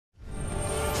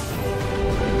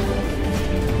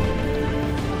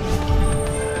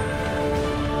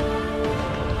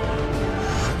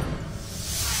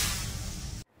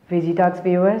விஜிடாக்ஸ்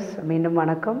viewers மீண்டும்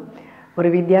வணக்கம். ஒரு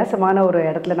வித்தியாசமான ஒரு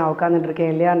இடத்துல நான்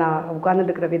உட்காந்துட்டுருக்கேன் இல்லையா? நான்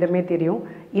உட்காந்துட்டுருக்கிற விதமே தெரியும்.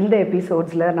 இந்த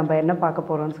எபிசோட்ஸில் நம்ம என்ன பார்க்க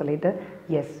போகிறோம்னு சொல்லிட்டு,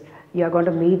 S, you are going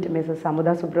to meet Mrs.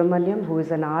 Samudha Subramaniam, who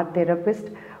is an art therapist,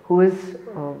 who is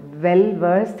well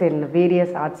versed in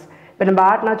various arts. இப்போ நம்ம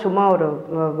ஆர்ட்னா சும்மா ஒரு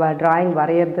ட்ராயிங்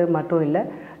வரைகிறது மட்டும் இல்லை,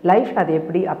 லைஃப்பில் அதை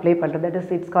எப்படி அப்ளை பண்ணுறது, that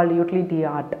is it's called utility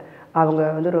art. அவங்க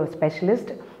வந்து ஒரு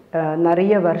ஸ்பெஷலிஸ்ட்.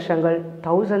 நிறைய வருஷங்கள்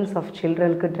தௌசண்ட்ஸ் ஆஃப்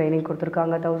சில்ட்ரனுக்கு ட்ரைனிங்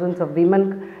கொடுத்துருக்காங்க, தௌசண்ட்ஸ் ஆஃப்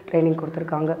விமனுக்கு ட்ரைனிங்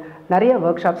கொடுத்துருக்காங்க, நிறைய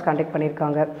ஒர்க் ஷாப்ஸ் கண்டக்ட்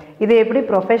பண்ணியிருக்காங்க. இதை எப்படி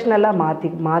ப்ரொஃபஷ்னலாக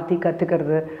மாற்றி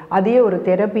கற்றுக்கிறது, அதையே ஒரு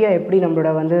தெரப்பியாக எப்படி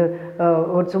நம்மளோட வந்து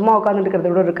ஒரு சும்மா உட்காந்துட்டு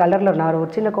இருக்கிறத விட ஒரு கலரில் நான்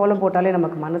ஒரு சின்ன கோலம் போட்டாலே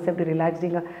நமக்கு மனசு எப்படி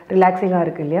ரிலாக்ஸிங்காக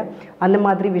இருக்குது இல்லையா? அந்த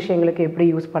மாதிரி விஷயங்களுக்கு எப்படி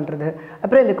யூஸ் பண்ணுறது.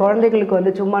 அப்புறம் இந்த குழந்தைகளுக்கு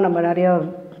வந்து சும்மா நம்ம நிறையா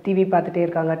டிவி பார்த்துட்டே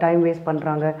இருக்காங்க, டைம் வேஸ்ட்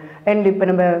பண்ணுறாங்க. அண்ட் இப்போ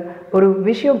நம்ம ஒரு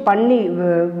விஷயம் பண்ணி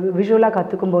விஷுவலாக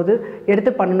கற்றுக்கும்போது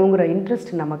எடுத்து பண்ணணுங்கிற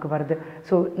இன்ட்ரெஸ்ட் நமக்கு வருது.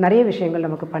 ஸோ நிறைய விஷயங்கள்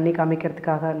நமக்கு பண்ணி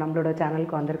காமிக்கிறதுக்காக நம்மளோட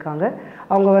சேனலுக்கு வந்திருக்காங்க.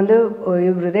 அவங்க வந்து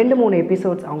 2-3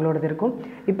 எபிசோட்ஸ் அவங்களோடது இருக்கும்.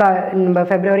 இப்போ நம்ம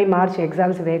February March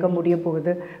எக்ஸாம்ஸ் வேகம் முடிய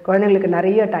போகுது. குழந்தைங்களுக்கு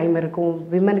நிறைய டைம் இருக்கும்,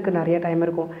 விமனுக்கு நிறைய டைம்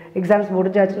இருக்கும். எக்ஸாம்ஸ்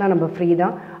முடிஞ்சாச்சுன்னா நம்ம ஃப்ரீ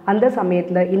தான். அந்த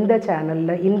சமயத்தில் இந்த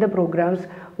சேனலில் இந்த ப்ரோக்ராம்ஸ்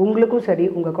உங்களுக்கும் சரி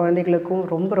உங்கள் குழந்தைகளுக்கும்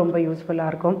ரொம்ப ரொம்ப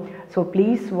யூஸ்ஃபுல்லாக இருக்கும். So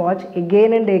please watch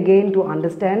again and again to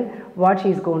understand what she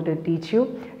is going to teach you.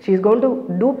 She is going to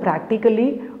do practically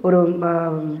ஒரு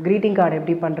க்ரீட்டிங் கார்டு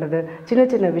எப்படி பண்ணுறது, சின்ன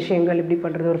சின்ன விஷயங்கள் எப்படி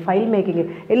பண்ணுறது, ஒரு ஃபைல் மேக்கிங்,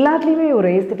 எல்லாத்துலேயுமே ஒரு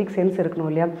ஏஸ்தட்டிக் சென்ஸ் இருக்கணும்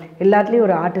இல்லையா? எல்லாத்துலேயும்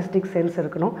ஒரு ஆர்டிஸ்டிக் சென்ஸ்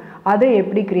இருக்கணும். அதை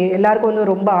எப்படி எல்லாருக்கும் வந்து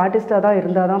ரொம்ப ஆர்டிஸ்டாக தான்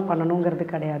இருந்தால் தான் பண்ணணுங்கிறது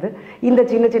கிடையாது. இந்த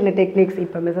சின்ன சின்ன டெக்னிக்ஸ்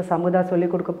இப்போ மிஸ்ஸஸ் சமுதா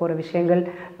சொல்லிக் கொடுக்க போகிற விஷயங்கள்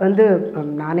வந்து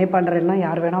நானே பண்ணுறேன்னா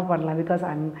யார் வேணால் பண்ணலாம்.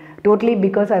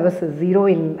 Because I was zero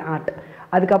in art.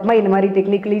 அதுக்கப்புறமா இந்த மாதிரி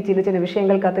டெக்னிக்கலி சின்ன சின்ன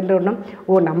விஷயங்கள் கற்றுட்டோம்னா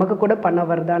நமக்கு கூட பண்ண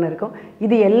வருதான்னு இருக்கும்.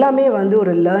 இது எல்லாமே வந்து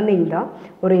ஒரு லேர்னிங் தான்.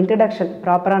 ஒரு இன்ட்ரடக்ஷன்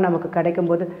ப்ராப்பராக நமக்கு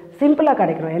கிடைக்கும்போது சிம்பிளாக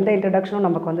கிடைக்கணும். எந்த இன்ட்ரடக்ஷனும்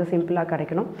நமக்கு வந்து சிம்பிளாக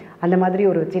கிடைக்கணும். அந்த மாதிரி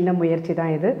ஒரு சின்ன முயற்சி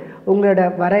தான் இது. உங்களோட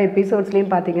வர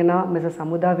எபிசோட்ஸ்லேயும் பார்த்தீங்கன்னா Mrs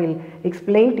சமுதா will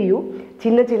explain to you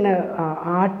சின்ன சின்ன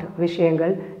ஆர்ட்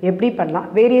விஷயங்கள் எப்படி பண்ணலாம்,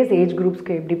 வேரியஸ் ஏஜ்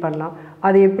குரூப்ஸ்க்கு எப்படி பண்ணலாம்,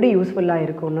 அது எப்படி யூஸ்ஃபுல்லாக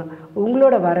இருக்கும்னு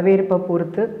உங்களோட வரவேற்பை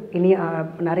பொறுத்து இனி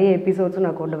நிறைய எபிசோட்ஸும்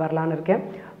நான் கொண்டு வரலான்னு இருக்கேன்.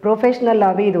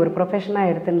 ப்ரொஃபஷ்னலாகவே இது ஒரு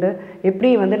ப்ரொஃபஷனாக எடுத்துட்டு எப்படி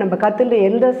வந்து நம்ம கற்றுட்டு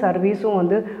எந்த சர்வீஸும்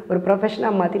வந்து ஒரு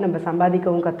ப்ரொஃபஷனாக மாற்றி நம்ம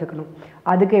சம்பாதிக்கவும் கற்றுக்கணும்,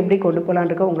 அதுக்கு எப்படி கொண்டு போகலான்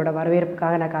இருக்க உங்களோட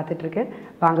வரவேற்புக்காக நான் காத்துட்ருக்கேன்.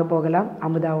 வாங்க போகலாம்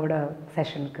அமுதாவோட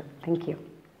செஷனுக்கு. தேங்க்யூ.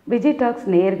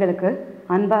 விஜிடாக்ஸ் நேயர்களுக்கு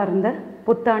அன்பார்ந்த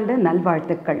புத்தாண்டு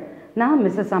நல்வாழ்த்துக்கள். நான்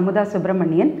மிஸ்ஸஸ் சமுதா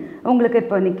சுப்பிரமணியன். உங்களுக்கு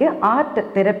இப்போ இன்றைக்கி ஆர்ட்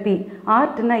தெரப்பி,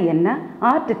 ஆர்ட்னா என்ன,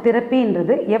 ஆர்ட்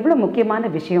தெரப்பின்றது எவ்வளோ முக்கியமான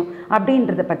விஷயம்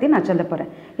அப்படின்றத பற்றி நான் சொல்ல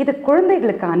போகிறேன். இது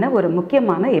குழந்தைகளுக்கான ஒரு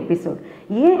முக்கியமான எபிசோட்.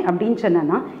 ஏன் அப்படின்னு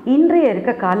சொன்னேன்னா, இன்றைய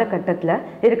இருக்க காலகட்டத்தில்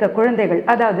இருக்க குழந்தைகள்,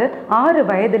 அதாவது 6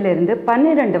 வயதுலேருந்து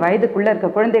 12 வயதுக்குள்ளே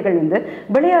இருக்க குழந்தைகள் வந்து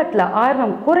விளையாட்டில்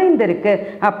ஆர்வம் குறைந்திருக்கு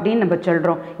அப்படின்னு நம்ம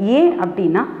சொல்கிறோம். ஏன்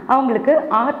அப்படின்னா, அவங்களுக்கு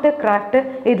ஆர்ட்டு கிராஃப்ட்டு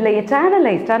இதில்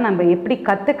சேனலைஸ்டாக நம்ம எப்படி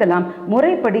கற்றுக்கலாம்,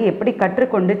 முறைப்படி எப்படி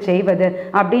கற்றுக்கொண்டு செய்வது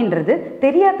அப்படின்றது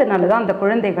தெரியாதனால தான் அந்த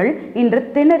குழந்தைகள் இன்று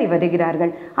திணறி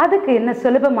வருகிறார்கள். அதுக்கு என்ன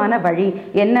சுலபமான வழி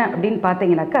என்ன அப்படின்னு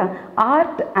பார்த்தீங்கன்னாக்கா,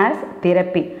 ஆர்ட் ஆஸ்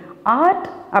தெரப்பி. ஆர்ட்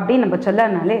அப்படின்னு நம்ம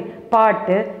சொல்லனாலே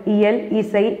பாட்டு, இயல்,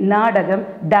 இசை, நாடகம்,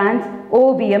 டான்ஸ்,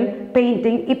 ஓவியம்,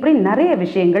 பெயிண்டிங், இப்படி நிறைய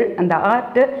விஷயங்கள் அந்த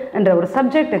ஆர்ட் என்ற ஒரு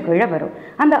சப்ஜெக்டுக்கு கீழே வரும்.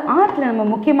 அந்த ஆர்ட்டில் நம்ம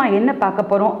முக்கியமாக என்ன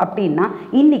பார்க்க போகிறோம் அப்படின்னா,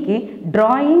 இன்னைக்கு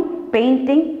டிராயிங்,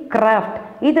 பெயிண்டிங், கிராஃப்ட்,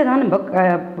 இதுதான் நம்ம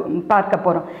பார்க்க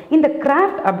போகிறோம். இந்த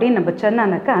கிராஃப்ட் அப்படின்னு நம்ம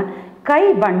சொன்னானாக்கா, கை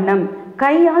வண்ணம்,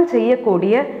 கையால்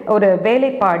செய்யக்கூடிய ஒரு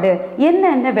வேலைப்பாடு.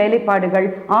 என்னென்ன வேலைப்பாடுகள்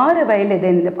 6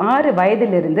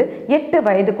 வயதிலிருந்து 8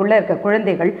 வயதுக்குள்ளே இருக்க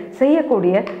குழந்தைகள்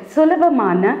செய்யக்கூடிய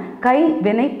சுலபமான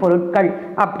கைவினை பொருட்கள்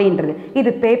அப்படின்றது.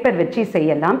 இது பேப்பர் வச்சு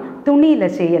செய்யலாம்,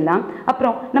 துணியில் செய்யலாம்,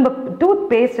 அப்புறம் நம்ம டூத்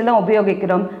பேஸ்ட்லாம்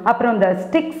உபயோகிக்கிறோம், அப்புறம் இந்த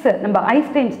ஸ்டிக்ஸ், நம்ம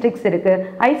ஐஸ்கிரீம் ஸ்டிக்ஸ் இருக்குது,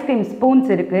 ஐஸ்கிரீம்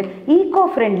ஸ்பூன்ஸ் இருக்குது. ஈகோ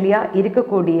ஃப்ரெண்ட்லியாக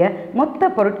இருக்கக்கூடிய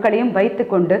மொத்த பொருட்களையும்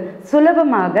வைத்துக்கொண்டு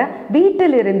சுலபமாக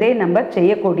வீட்டிலிருந்தே நம்ம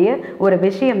செய்யக்கூடிய ஒரு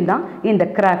விஷயம்தான் இந்த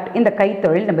கிராஃப்ட், இந்த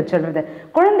கைத்தொழில் நம்ம சொல்கிறது.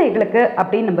 குழந்தைகளுக்கு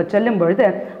அப்படின்னு நம்ம சொல்லும் பொழுது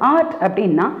ஆர்ட்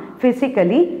அப்படின்னா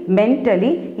ஃபிசிக்கலி,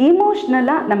 மென்டலி,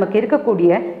 இமோஷ்னலாக நமக்கு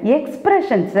இருக்கக்கூடிய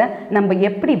எக்ஸ்பிரஷன்ஸை நம்ம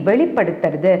எப்படி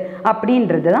வெளிப்படுத்துறது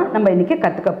அப்படின்றது தான் நம்ம இன்னைக்கு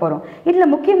கற்றுக்க போகிறோம்.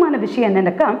 இதில் முக்கியமான விஷயம்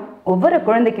என்னன்னாக்கா, ஒவ்வொரு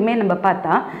குழந்தைக்குமே நம்ம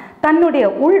பார்த்தா தன்னுடைய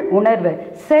உள் உணர்வு,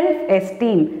 self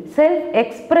esteem, self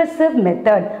expressive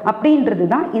method அப்படின்றது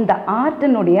தான் இந்த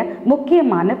ஆர்ட்டினுடைய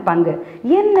முக்கியமான பங்கு.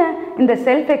 என்ன இந்த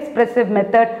செல்ஃப் எக்ஸ்பிரசிவ்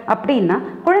மெத்தட் அப்படின்னா,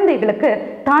 குழந்தைகளுக்கு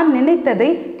தான் நினைத்ததை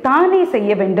தானே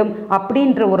செய்ய வேண்டும்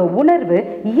அப்படின்ற ஒரு உணர்வு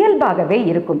இயல்பாகவே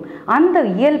இருக்கும். அந்த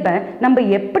இயல்பை நம்ம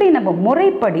எப்படி நம்ம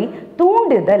முறைப்படி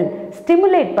தூண்டுதல்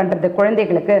ஸ்டிமுலேட் பண்றது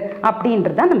குழந்தைகளுக்கு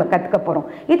அப்படின்றத நம்ம கற்றுக்க போறோம்.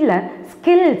 இதுல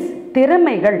ஸ்கில்ஸ்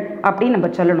திறமைகள் அப்படின்னு நம்ம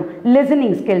சொல்லணும்.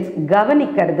 லிசனிங் ஸ்கில்ஸ்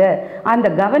கவனிக்கிறது. அந்த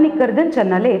கவனிக்கிறதுன்னு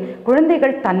சொன்னாலே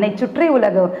குழந்தைகள் தன்னை சுற்றி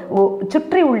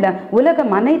உள்ள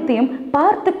உலகம் அனைத்தையும்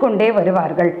பார்த்து கொண்டே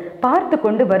வருவார்கள். பார்த்து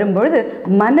கொண்டு வரும்பொழுது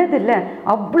மனதில்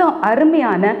அவ்வளோ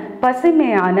அருமையான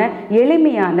பசுமையான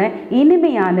எளிமையான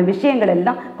இனிமையான விஷயங்கள்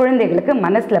எல்லாம் குழந்தைகளுக்கு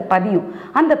மனசுல பதியும்.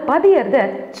 அந்த பதியறத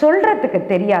சொல்றதுக்கு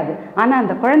தெரியாது. ஆனா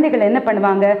அந்த குழந்தைகள் என்ன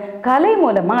பண்ணுவாங்க, கலை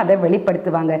மூலமா அதை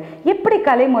வெளிப்படுத்துவாங்க. எப்படி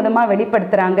கலை மூலமா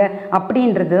வெளிப்படுத்துறாங்க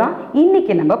அப்படின்றது தான்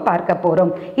இன்னைக்கு நம்ம பார்க்க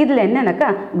போறோம். இதுல என்னன்னாக்கா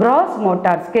கிராஸ்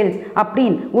மோட்டார் ஸ்கில்ஸ்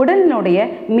அப்படின்னு உடலினுடைய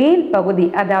மேல் பகுதி,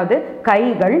 அதாவது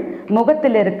கைகள்,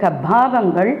 முகத்தில் இருக்க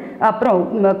பாவங்கள், அப்புறம்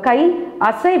கை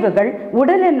அசைவுகள்,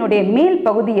 உடலினுடைய மேல்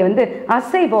பகுதியை வந்து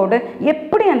அசைவோடு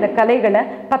எப்படி அந்த கலைகளை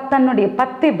தன்னுடைய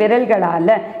 10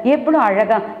 விரல்களால எவ்வளோ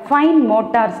அழகா ஃபைன்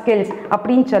மோட்டார் ஸ்கில்ஸ்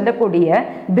அப்படின்னு சொல்லக்கூடிய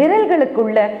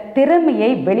விரல்களுக்குள்ள திறமையை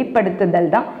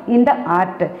வெளிப்படுத்துதல் தான் இந்த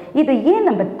ஆர்ட். இதை ஏன்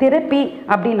நம்ம தெரப்பி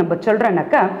அப்படின்னு நம்ம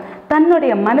சொல்றோம்னாக்கா,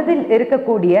 தன்னுடைய மனதில்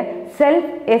இருக்கக்கூடிய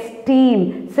செல்ஃப் எஸ்டீம்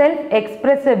செல்ஃப்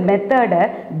எக்ஸ்பிரசிவ் மெத்தடை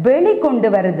வெளிக்கொண்டு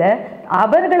வருத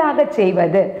அவர்களாக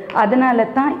செய்வது. அதனால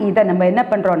தான் இதை நம்ம என்ன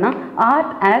பண்றோம்னா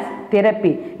art as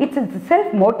therapy. It's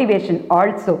self motivation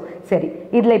also. சரி,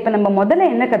 இதில் இப்போ நம்ம முதல்ல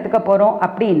என்ன கற்றுக்க போகிறோம்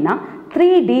அப்படின்னா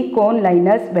 3D கோன்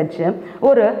லைனர்ஸ் வச்சு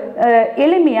ஒரு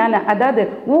எளிமையான, அதாவது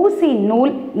ஊசி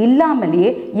நூல்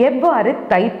இல்லாமலேயே எவ்வாறு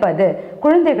தைப்பது.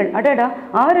 குழந்தைகள் அடடா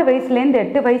 6 வயசுலேருந்து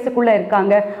 8 வயசுக்குள்ளே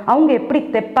இருக்காங்க, அவங்க எப்படி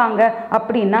தைப்பாங்க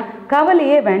அப்படின்னா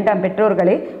கவலையே வேண்டாம்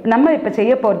பெற்றோர்களே. நம்ம இப்போ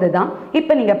செய்ய போகிறது தான்.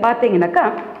 இப்போ நீங்கள் பார்த்தீங்கன்னாக்கா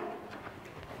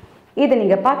இது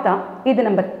நீங்கள் பார்த்தா இது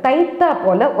நம்ம தைத்தா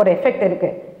போல ஒரு எஃபெக்ட்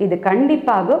இருக்குது. இது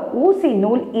கண்டிப்பாக ஊசி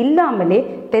நூல் இல்லாமலே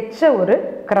தைச்ச ஒரு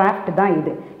கிராஃப்ட் தான்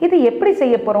இது. இது எப்படி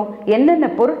செய்ய போகிறோம், என்னென்ன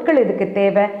பொருட்கள் இதுக்கு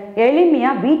தேவை,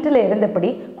 எளிமையாக வீட்டில் இருந்தபடி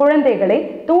குழந்தைகளை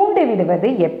தூண்டி விடுவது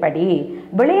எப்படி.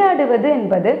 விளையாடுவது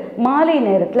என்பது மாலை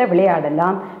நேரத்தில்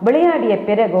விளையாடலாம். விளையாடிய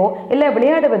பிறகோ இல்லை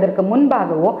விளையாடுவதற்கு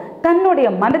முன்பாகவோ தன்னுடைய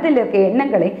மனதில் இருக்க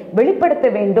எண்ணங்களை வெளிப்படுத்த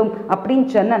வேண்டும் அப்படின்னு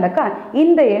சொன்னாக்கா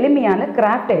இந்த எளிமையான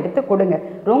கிராஃப்டை எடுத்து கொடுங்க.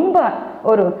 ரொம்ப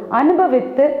ஒரு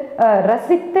அனுபவித்து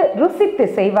ரசித்து ருசித்து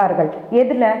செய்வார்கள்.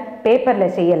 எதில்,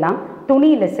 பேப்பரில் செய்யலாம்,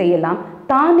 துணியில் செய்யலாம்,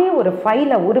 தானே ஒரு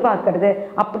ஃபைலை உருவாக்குறது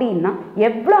அப்படின்னா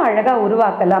எவ்வளோ அழகாக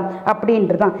உருவாக்கலாம்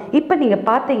அப்படின்றதான். இப்போ நீங்கள்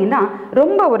பார்த்தீங்கன்னா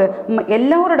ரொம்ப ஒரு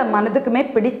எல்லோரோட மனதுக்குமே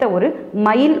பிடித்த ஒரு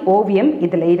மயில் ஓவியம்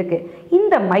இதில் இருக்குது.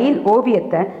 இந்த மயில்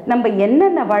ஓவியத்தை நம்ம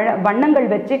என்னென்ன வண்ணங்கள்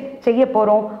வச்சு செய்ய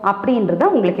போகிறோம் அப்படின்றத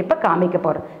உங்களுக்கு இப்போ காமிக்க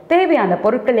போகிறோம். தேவையான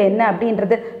பொருட்கள் என்ன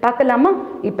அப்படின்றது பார்க்கலாமா?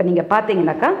 இப்போ நீங்கள்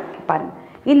பார்த்தீங்கன்னாக்கா பாருங்கள்,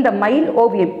 இந்த மயில்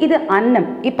ஓவியம் இது அன்னம்.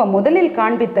 இப்போ முதலில்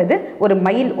காண்பித்தது ஒரு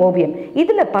மயில் ஓவியம்.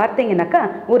 இதில் பார்த்தீங்கன்னாக்கா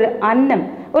ஒரு அன்னம்,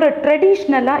 ஒரு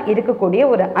ட்ரெடிஷ்னலாக இருக்கக்கூடிய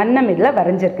ஒரு அன்னம் இதில்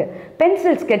வரைஞ்சிருக்கு.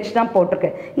 பென்சில் ஸ்கெட்ச் தான் போட்டிருக்கு.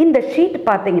 இந்த ஷீட்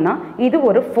பார்த்தீங்கன்னா இது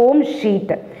ஒரு ஃபோம்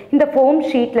ஷீட். இந்த ஃபோம்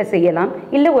ஷீட்டில் செய்யலாம்,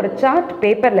 இல்லை ஒரு சார்ட்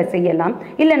பேப்பரில் செய்யலாம்,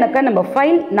 இல்லைனாக்கா நம்ம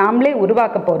ஃபைல் நாமளே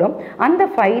உருவாக்க போகிறோம். அந்த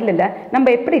ஃபைலில் நம்ம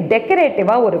எப்படி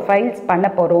டெக்கரேட்டிவாக ஒரு ஃபைல்ஸ் பண்ண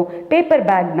போகிறோம். பேப்பர்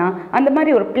பேக்னா அந்த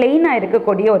மாதிரி ஒரு பிளெயினாக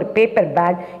இருக்கக்கூடிய ஒரு பேப்பர்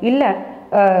பேக், இல்லை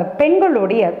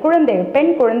பெண்களுடைய பெண்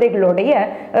குழந்தைகளுடைய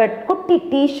குட்டி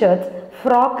டிஷர்ட்ஸ்,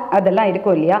 ஃப்ராக் அதெல்லாம்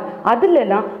இருக்கும் இல்லையா,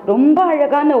 அதுலலாம் ரொம்ப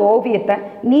அழகான ஓவியத்தை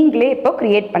நீங்களே இப்போ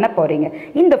கிரியேட் பண்ண போகிறீங்க.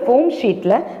 இந்த ஃபோம்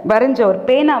ஷீட்டில் வரைஞ்ச ஒரு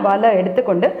பேனாவால்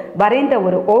எடுத்துக்கொண்டு வரைந்த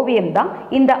ஒரு ஓவியம் தான்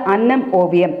இந்த அன்னம்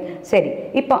ஓவியம். சரி,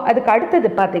 இப்போ அதுக்கு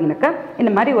அடுத்தது பார்த்தீங்கன்னாக்கா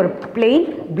இந்த மாதிரி ஒரு பிளெயின்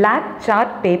பிளாக்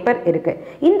சார்ட் பேப்பர் இருக்குது.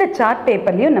 இந்த சார்ட்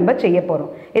பேப்பர்லையும் நம்ம செய்ய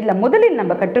போகிறோம். இதில் முதலில்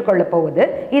நம்ம கற்றுக்கொள்ள போவது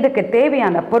இதுக்கு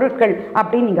தேவையான பொருட்கள்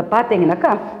அப்படின்னு நீங்கள் பார்த்தீங்கன்னாக்கா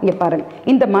இங்கே பாருங்கள்,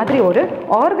 இந்த மாதிரி ஒரு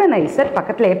ஆர்கனைசர்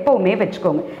பக்கத்தில் எப்போவுமே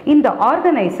வச்சுக்கோங்க. இந்த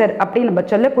ஆர்கனைசர் அப்படின்னு நம்ம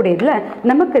சொல்லக்கூடியதுல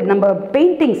நம்ம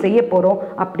பெயிண்டிங் செய்ய போகிறோம்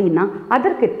அப்படின்னா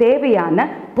அதற்கு தேவையான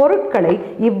பொருட்களை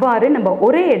இவ்வாறு நம்ம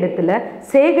ஒரே இடத்துல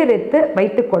சேகரித்து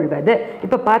வைத்துக்கொள்வது.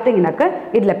 இப்போ பார்த்தீங்கன்னாக்கா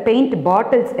இதில் பெயிண்ட்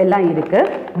பாட்டில்ஸ் எல்லாம்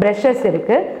இருக்குது, ப்ரஷஸ்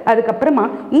இருக்குது. அதுக்கப்புறமா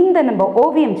இந்த நம்ம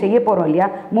ஓவியம் செய்ய போகிறோம் இல்லையா,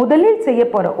 முதலில் செய்ய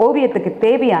போகிற ஓவியத்துக்கு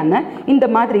தேவையான இந்த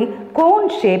மாதிரி கோன்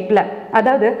ஷேப்பில்,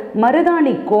 அதாவது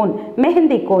மருதாணி கோன்,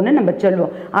 மெஹந்தி கோன்னு நம்ம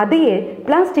சொல்லுவோம், அதையே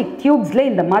பிளாஸ்டிக் டியூப்ஸில்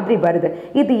இந்த மாதிரி வருது.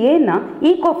 இது ஏன்னா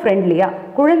ஈகோ ஃப்ரெண்ட்லியாக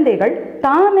குழந்தைகள்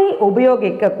தானே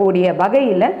உபயோகிக்கக்கூடிய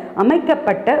வகையில்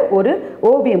அமைக்கப்பட்ட ஒரு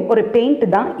ஓவியம், ஒரு பெயிண்ட்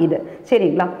தான் இது.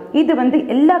 சரிங்களா, இது வந்து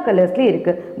எல்லா கலர்ஸ்லையும்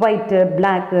இருக்குது. White,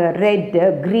 block, red,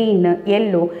 green,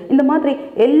 yellow, இந்த மாதிரி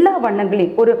எல்லா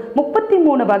வண்ணங்களையும் ஒரு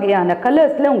 33 வகையான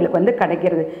கலர்ஸில் உங்களுக்கு வந்து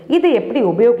கிடைக்கிறது. இதை எப்படி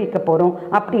உபயோகிக்க போகிறோம்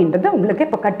அப்படின்றத உங்களுக்கு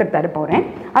இப்போ கற்றுத்தர போகிறேன்.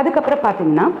 அதுக்கப்புறம்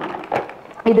பார்த்தீங்கன்னா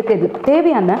இதுக்கு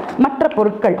தேவையான மற்ற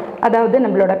பொருட்கள், அதாவது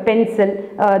நம்மளோட பென்சில்,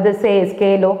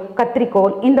 ஸ்கேலோ,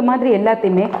 கத்திரிக்கோல், இந்த மாதிரி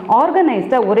எல்லாத்தையுமே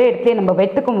ஆர்கனைஸ்டாக ஒரே இடத்துல நம்ம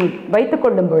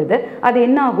வைத்துக்கொள்ளும் பொழுது அது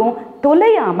என்ன ஆகும்,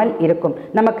 தொலையாமல் இருக்கும்.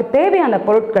 நமக்கு தேவையான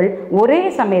பொருட்கள் ஒரே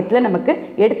சமயத்தில் நமக்கு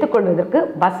எடுத்துக்கொள்வதற்கு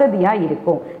வசதியாக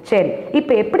இருக்கும். சரி,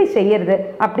 இப்போ எப்படி செய்யறது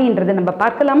அப்படின்றத நம்ம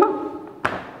பார்க்கலாமா?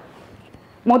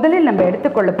 முதலில் நம்ம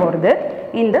எடுத்துக்கொள்ள போகிறது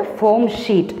இந்த ஃபோம்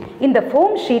ஷீட். இந்த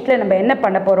ஃபோம் ஷீட்டில் நம்ம என்ன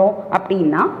பண்ண போகிறோம்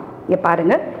அப்படின்னா, இங்கே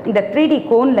பாருங்கள், இந்த 3D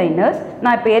கோன் லைனர்ஸ்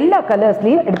நான் இப்போ எல்லா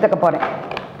கலர்ஸ்லையும் எடுத்துக்க போகிறேன்.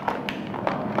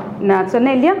 நான்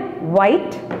சொன்னேன் இல்லையா,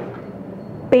 ஒயிட்,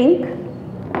 பிங்க்,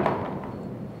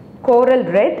 கோரல்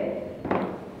ரெட்,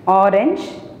 ஆரஞ்ச்,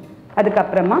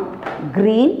 அதுக்கப்புறமா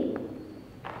green,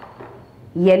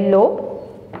 yellow,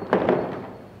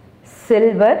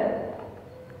 silver,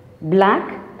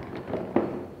 black,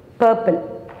 purple,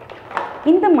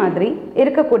 இந்த மாதிரி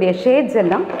இருக்கக்கூடிய ஷேட்ஸ்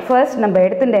எல்லாம் ஃபர்ஸ்ட் நம்ம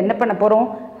எடுத்துட்டு என்ன பண்ண போகிறோம்,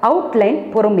 அவுட்லைன்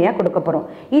பொறுமையாக கொடுக்க போகிறோம்.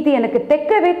 இது எனக்கு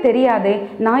தைக்கவே தெரியாதே,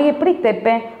 நான் எப்படி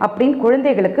தைப்பேன் அப்படின்னு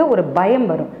குழந்தைகளுக்கு ஒரு பயம்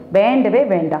வரும். வேண்டவே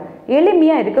வேண்டாம்.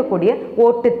 எளிமையாக இருக்கக்கூடிய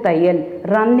ஓட்டு தையல்,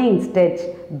 running stitch,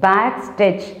 back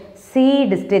stitch,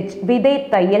 seed stitch, விதை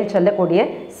தையல் சொல்லக்கூடிய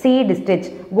சீடு ஸ்டிச்,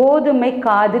 கோதுமை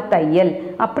காது தையல்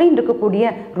அப்படின்னு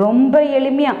இருக்கக்கூடிய ரொம்ப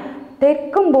எளிமையாக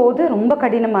தைக்கும்போது ரொம்ப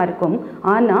கடினமாக இருக்கும்.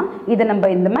 ஆனால் இதை நம்ம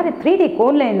இந்த மாதிரி 3D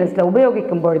கோன் லைனர்ஸில்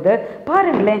உபயோகிக்கும் பொழுது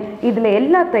பாருங்களேன், இதில்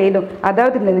எல்லா தையலும்,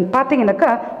 அதாவது இதில்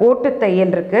பார்த்தீங்கன்னாக்கா ஓட்டு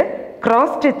தையல் இருக்குது,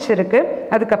 கிராஸ் ஸ்டிச் இருக்குது,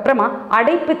 அதுக்கப்புறமா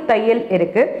அடைப்பு தையல்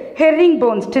இருக்குது, ஹெரிங்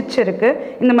போன் ஸ்டிச் இருக்குது,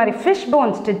 இந்த மாதிரி ஃபிஷ்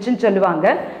போன் ஸ்டிச்சுன்னு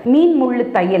சொல்லுவாங்க, மீன் முள்ளு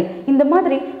தையல், இந்த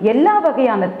மாதிரி எல்லா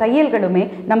வகையான தையல்களுமே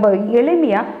நம்ம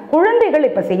எளிமையாக குழந்தைகள்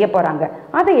இப்போ செய்ய போகிறாங்க.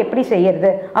 அதை எப்படி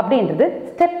செய்யறது அப்படின்றது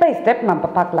ஸ்டெப் பை ஸ்டெப்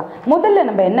நம்ம பார்க்கலாம். முதல்ல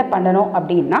நம்ம என்ன பண்ணணும்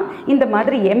அப்படின்னா, இந்த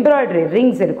மாதிரி எம்ப்ராய்டரி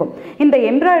ரிங்ஸ் இருக்கும். இந்த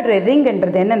எம்ப்ராய்டரி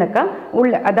ரிங்ன்றது என்னன்னாக்கா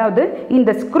அதாவது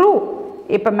இந்த ஸ்க்ரூ,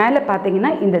 இப்போ மேலே பார்த்தீங்கன்னா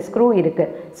இந்த ஸ்க்ரூ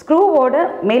இருக்குது, ஸ்க்ரூவோட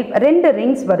மேல் 2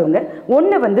 ரிங்ஸ் வருங்க.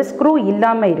 ஒன்று வந்து ஸ்க்ரூ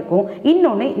இல்லாமல் இருக்கும்,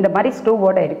 இன்னொன்று இந்த மாதிரி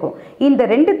ஸ்க்ரூவோட இருக்கும். இந்த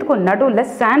ரெண்டுத்துக்கும் நடுவில்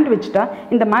சாண்ட்விச்டாக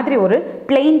இந்த மாதிரி ஒரு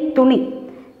பிளெயின் துணி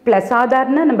ப்ளஸ்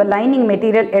சாதாரண நம்ம லைனிங்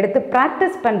மெட்டீரியல் எடுத்து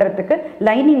ப்ராக்டிஸ் பண்ணுறதுக்கு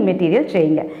லைனிங் மெட்டீரியல்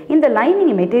செய்யுங்க. இந்த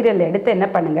லைனிங் மெட்டீரியல் எடுத்து என்ன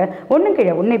பண்ணுங்கள், ஒன்று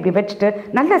கீழே ஒன்று இப்படி வச்சுட்டு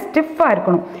நல்லா ஸ்டிஃபாக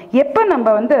இருக்கணும். எப்போ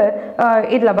நம்ம வந்து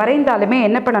இதில் வரைந்தாலுமே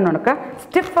என்ன பண்ணணும்னாக்கா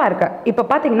ஸ்டிஃபாக இருக்க, இப்போ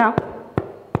பார்த்தீங்கன்னா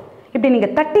இப்படி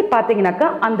நீங்கள் தட்டி பார்த்தீங்கன்னாக்கா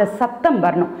அந்த சத்தம்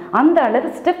வரணும். அந்த அளவு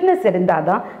ஸ்டிஃப்னஸ் இருந்தால்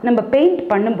தான் நம்ம பெயிண்ட்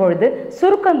பண்ணும்பொழுது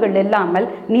சுருக்கங்கள் இல்லாமல்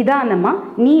நிதானமாக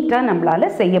நீட்டாக நம்மளால்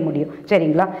செய்ய முடியும்.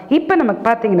 சரிங்களா? இப்போ நமக்கு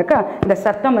பார்த்தீங்கன்னாக்கா இந்த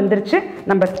சத்தம் வந்துருச்சு,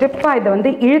 நம்ம ஸ்டிஃபாக இதை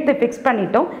வந்து இழுத்து ஃபிக்ஸ்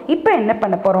பண்ணிட்டோம். இப்போ என்ன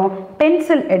பண்ண போகிறோம்,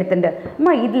 பென்சில் எடுத்துட்டு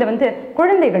அம்மா இதில் வந்து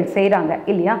குழந்தைகள் செய்கிறாங்க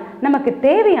இல்லையா, நமக்கு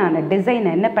தேவையான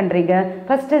டிசைனை என்ன பண்ணுறீங்க,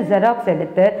 ஃபஸ்ட்டு ஜெராக்ஸ்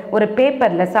எடுத்து ஒரு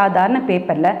பேப்பரில், சாதாரண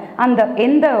பேப்பரில் அந்த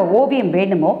எந்த ஓவியம்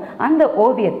வேணுமோ அந்த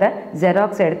ஓவியத்தை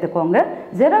ஜெராக்ஸ் எடுத்துக்கோங்க.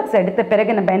 ஜெராக்ஸ் எடுத்த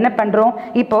பிறகு நம்ம என்ன பண்ணுறோம்,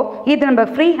 இப்போ இது நம்ம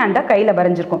ஃப்ரீ ஹேண்டாக கையில்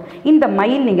வரைஞ்சிருக்கோம். இந்த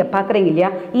மயில் நீங்கள் பார்க்குறீங்க இல்லையா,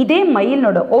 இதே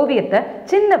மயிலோட ஓவியத்தை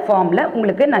சின்ன ஃபார்மில்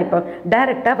உங்களுக்கு நான் இப்போ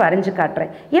டைரெக்டாக வரைஞ்சி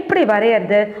காட்டுறேன். எப்படி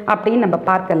வரையிறது அப்படின்னு நம்ம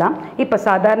பார்க்கலாம். இப்போ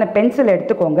சாதாரண பென்சில்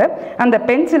எடுத்துக்கோங்க. அந்த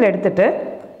பென்சில் எடுத்துட்டு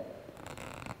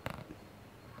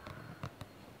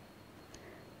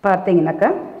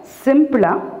பார்த்தீங்கன்னாக்கா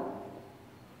சிம்பிளாக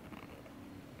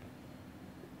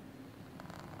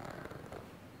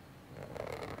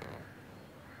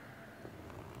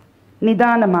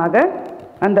நிதானமாக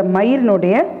அந்த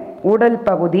மயிலினுடைய உடல்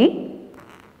பகுதி,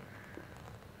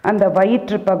 அந்த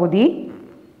வயிற்று பகுதி,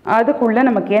 அதுக்குள்ளே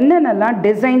நமக்கு என்னென்னலாம்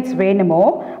டிசைன்ஸ் வேணுமோ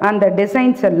அந்த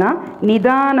டிசைன்ஸ் எல்லாம்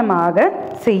நிதானமாக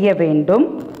செய்ய வேண்டும்.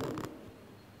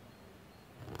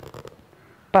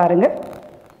 பாருங்க,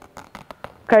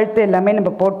 கழுத்து எல்லாமே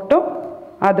நம்ம போட்டோம்.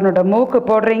 அதனோட மூக்கு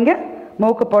போடுறீங்க.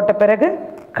 மூக்கு போட்ட பிறகு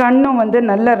கண்ணும் வந்து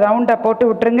நல்ல ரவுண்டாக போட்டு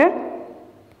விட்டுருங்க.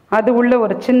 அது உள்ள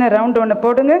ஒரு சின்ன ரவுண்டு ஒன்று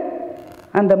போடுங்க.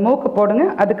 அந்த மூக்கு போடுங்க.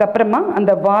 அதுக்கப்புறமா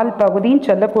அந்த வால் பகுதின்னு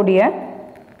சொல்லக்கூடிய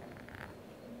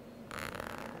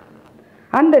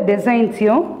அந்த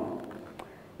டிசைன்ஸையும்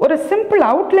ஒரு சிம்பிள்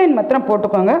அவுட்லைன் மாத்திரம்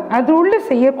போட்டுக்கோங்க. அது உள்ள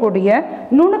செய்யக்கூடிய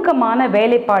நுணுக்கமான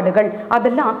வேலைப்பாடுகள்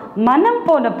அதெல்லாம் மனம்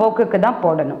போன போக்குக்கு தான்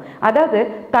போடணும். அதாவது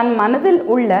தன் மனதில்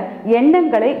உள்ள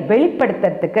எண்ணங்களை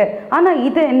வெளிப்படுத்துறதுக்கு. ஆனால்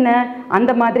இது என்ன,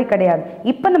 அந்த மாதிரி கிடையாது.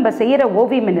 இப்போ நம்ம செய்கிற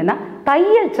ஓவியம் என்னென்னா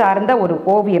தையல் சார்ந்த ஒரு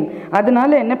ஓவியம்.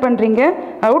 அதனால என்ன பண்ணுறீங்க,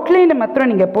 அவுட்லைனை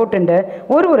மாத்திரம் நீங்கள் போட்டுண்டு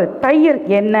ஒரு தையல்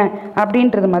என்ன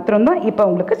அப்படின்றது மாத்திரம் தான் இப்போ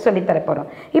உங்களுக்கு சொல்லித்தர போகிறோம்.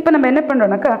 இப்போ நம்ம என்ன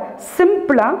பண்ணுறோம்னாக்கா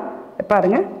சிம்பிளாக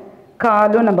பாருங்கள்,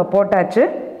 காலும் நம்ம போட்டாச்சு.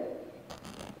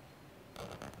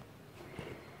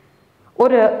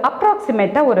 ஒரு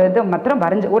அப்ராக்சிமேட்டாக ஒரு இது மாத்திரம்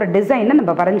ஒரு டிசைனை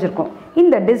நம்ம வரைஞ்சிருக்கோம்.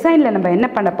 இந்த டிசைனில் நம்ம என்ன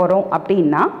பண்ண போகிறோம்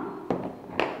அப்படின்னா,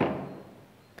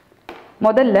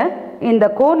 முதல்ல இந்த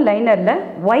கோன் லைனரில்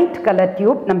ஒயிட் கலர்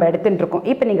டியூப் நம்ம எடுத்துகிட்டு இருக்கோம்.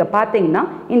 இப்போ நீங்கள் பார்த்தீங்கன்னா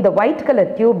இந்த ஒயிட் கலர்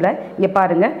டியூப்பில் இங்கே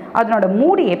பாருங்கள் அதனோட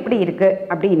மூடி எப்படி இருக்குது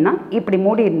அப்படின்னா இப்படி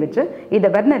மூடி இருந்துச்சு. இதை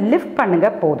வேறு லிஃப்ட்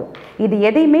பண்ணுங்கள் போதும். இது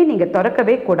எதையுமே நீங்கள்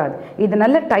திறக்கவே கூடாது. இது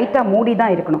நல்ல டைட்டாக மூடி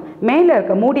தான் இருக்கணும். மேலே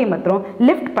இருக்க மூடியை மாத்திரம்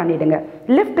லிஃப்ட் பண்ணிவிடுங்க.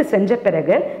 லிஃப்ட் செஞ்ச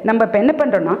பிறகு நம்ம இப்போ என்ன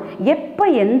பண்ணுறோன்னா எப்போ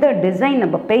எந்த டிசைன்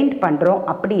நம்ம பெயிண்ட் பண்ணுறோம்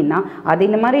அப்படின்னா அது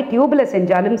இந்த மாதிரி டியூப்பில்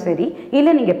செஞ்சாலும் சரி,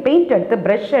 இல்லை நீங்கள் பெயிண்ட் எடுத்து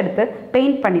ப்ரஷ் எடுத்து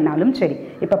பெயிண்ட் பண்ணினாலும் சரி.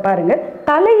 இப்போ பாருங்கள்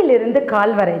தலையிலிருந்து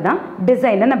கால் வரை தான்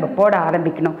டிசைனை நம்ம போட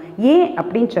ஆரம்பிக்கணும். ஏன்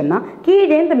அப்படின்னு சொன்னால்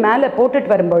கீழேந்து மேலே போட்டுட்டு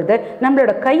வரும்பொழுது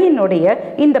நம்மளோட கையினுடைய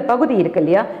இந்த பகுதி இருக்கு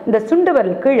இல்லையா, இந்த சுண்டு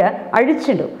வரல் கீழே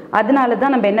அழிச்சிடும். அதனால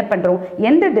தான் நம்ம என்ன பண்ணுறோம்,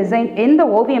 எந்த டிசைன் எந்த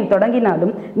ஓவியம்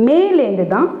தொடங்கினாலும் மேலேந்து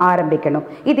தான் ஆரம்பிக்கணும்.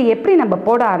 இது எப்படி நம்ம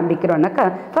போட ஆரம்பிக்கிறோம்னாக்கா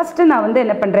ஃபஸ்ட்டு நான் வந்து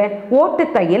என்ன பண்ணுறேன், ஓட்டு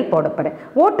தையல் போடப்படுறேன்.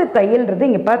 ஓட்டு தையல்ன்றது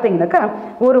இங்கே பார்த்தீங்கன்னாக்கா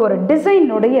ஒரு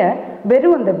டிசைனுடைய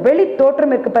வெறும் அந்த வெளி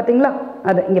தோற்றம் இருக்குது பார்த்தீங்களா,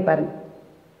 அதை இங்கே பாருங்கள்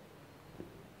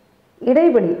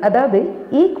இடைவெளி, அதாவது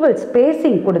ஈக்குவல்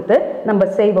ஸ்பேசிங் கொடுத்து நம்ம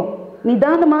செய்வோம்.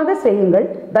 நிதானமாக செய்யுங்கள்,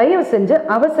 தயவு செஞ்சு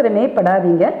அவசரமே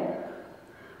படாதீங்க.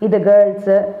 இது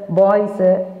girls,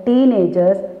 boys,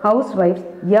 teenagers, house wife's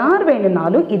யார்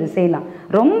வேணும்னாலும் இது செய்யலாம்.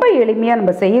 ரொம்ப எளிமையாக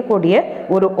நம்ம செய்யக்கூடிய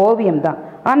ஒரு ஓவியம் தான்.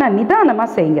 ஆனால்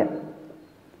நிதானமாக செய்யுங்க.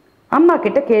 அம்மா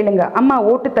கிட்ட கேளுங்க, அம்மா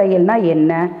ஓட்டு தையல்னா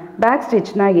என்ன, பேக்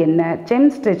ஸ்டிச்னா என்ன, சென்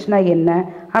ஸ்டிச்னா என்ன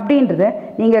அப்படின்றத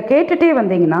நீங்கள் கேட்டுகிட்டே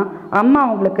வந்தீங்கன்னா அம்மா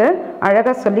உங்களுக்கு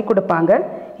அழகாக சொல்லி கொடுப்பாங்க.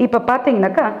 இப்போ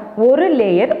பார்த்தீங்கன்னாக்கா ஒரு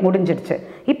லேயர் முடிஞ்சிடுச்சு.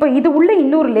 இப்போ இது உள்ள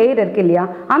இன்னொரு லேயர் இருக்கு இல்லையா,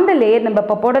 அந்த லேயர் நம்ம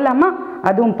இப்போ போடலாமா,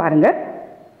 அதுவும் பாருங்கள்.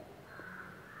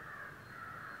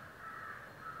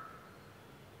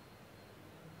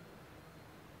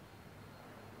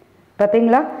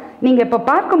 பார்த்தீங்களா, நீங்கள் இப்போ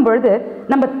பார்க்கும் பொழுது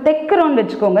நம்ம தைக்கிறோன்னு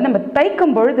வச்சுக்கோங்க, நம்ம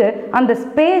தைக்கும் பொழுது அந்த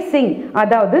ஸ்பேசிங்,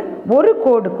 அதாவது ஒரு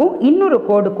கோடுக்கும் இன்னொரு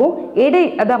கோடுக்கும்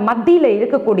அதாவது மத்தியில்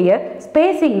இருக்கக்கூடிய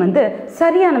ஸ்பேசிங் வந்து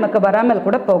சரியாக நமக்கு வராமல்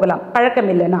கூட போகலாம்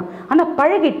பழக்கம் இல்லைன்னா. ஆனால்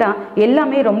பழகிட்டா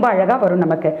எல்லாமே ரொம்ப அழகாக வரும்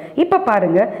நமக்கு. இப்போ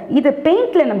பாருங்கள், இது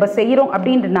பெயிண்டில் நம்ம செய்கிறோம்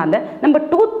அப்படின்றனால நம்ம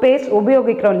டூத் பேஸ்ட்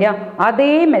உபயோகிக்கிறோம் இல்லையா,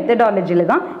 அதே மெத்தடாலஜியில்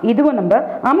தான் இதுவும் நம்ம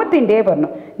அமர்த்திண்டே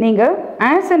வரணும். நீங்கள்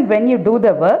as and when you two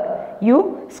the work you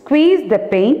squeeze the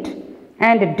paint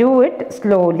and do it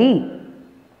slowly.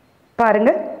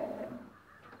 பாருங்க,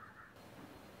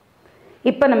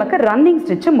 இப்போ நமக்கு ரன்னிங்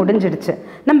ஸ்டிச் முடிஞ்சிடுச்சு.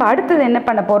 நம்ம அடுத்தது என்ன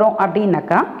பண்ண போறோம்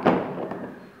அப்படின்னாக்கா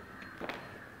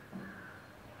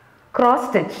கிராஸ்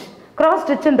ஸ்டிச். கிராஸ்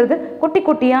ஸ்டிச்ன்றது குட்டி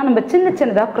குட்டியாக நம்ம சின்ன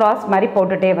சின்னதாக கிராஸ் மாதிரி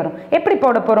போட்டுகிட்டே வரும். எப்படி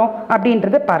போட போகிறோம்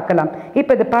அப்படின்றத பார்க்கலாம்.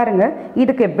 இப்போ இது பாருங்கள்,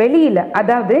 இதுக்கு வெளியில்,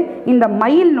 அதாவது இந்த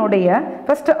மயிலினுடைய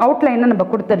ஃபஸ்ட்டு அவுட்லைனை நம்ம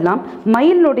கொடுத்துடலாம்.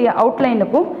 மயிலினுடைய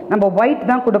அவுட்லைனுக்கும் நம்ம ஒயிட்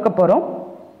தான் கொடுக்க போகிறோம்.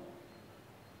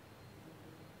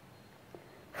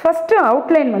 ஃபஸ்ட்டு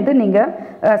அவுட்லைன் வந்து நீங்கள்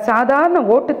சாதாரண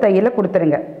ஓட்டு தையலை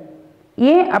கொடுத்துருங்க.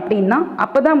 ஏன் அப்படின்னா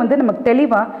அப்போ தான் வந்து நமக்கு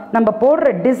தெளிவாக நம்ம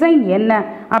போடுற டிசைன் என்ன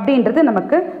அப்படின்றது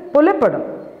நமக்கு புலப்படும்.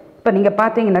 இப்போ நீங்கள்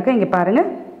பார்த்தீங்கன்னாக்கா இங்கே பாருங்கள்,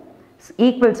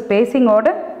 ஈக்குவல் ஸ்பேசிங்கோட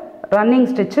ரன்னிங்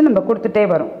ஸ்டிச்சு நம்ம கொடுத்துட்டே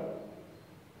வரும்.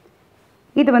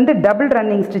 இது வந்து டபுள்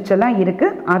ரன்னிங் ஸ்டிச்செல்லாம்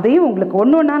இருக்குது, அதையும் உங்களுக்கு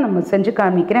ஒன்று ஒன்றா நம்ம செஞ்சு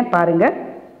காமிக்கிறேன் பாருங்கள்.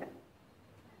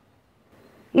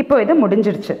 இப்போ இது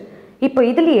முடிஞ்சிருச்சு. இப்போ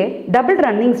இதுலேயே டபுள்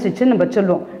ரன்னிங் ஸ்டிச்சு நம்ம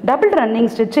சொல்லுவோம். டபுள் ரன்னிங்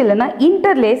ஸ்டிச் இல்லைன்னா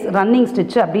இன்டர்லேஸ் ரன்னிங்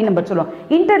ஸ்டிச் அப்படின்னு நம்ம சொல்லுவோம்.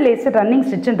 இன்டர்லேஸ் ரன்னிங்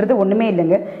ஸ்டிச்சுன்றது ஒன்றுமே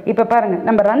இல்லைங்க. இப்போ பாருங்கள்,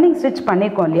 நம்ம ரன்னிங் ஸ்டிச்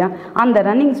பண்ணியிருக்கோம் இல்லையா, அந்த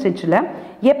ரன்னிங் ஸ்டிச்சில்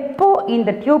எப்போ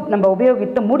இந்த டியூப் நம்ம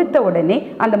உபயோகித்து முடித்த உடனே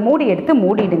அந்த மூடி எடுத்து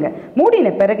மூடிடுங்க.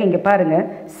 மூடின பிறகு இங்கே பாருங்கள்,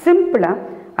 சிம்பிளாக,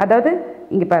 அதாவது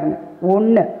இங்கே பாருங்கள்,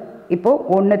 ஒன்று, இப்போது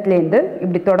ஒன்றுத்துலேருந்து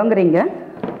இப்படி தொடங்குறீங்க.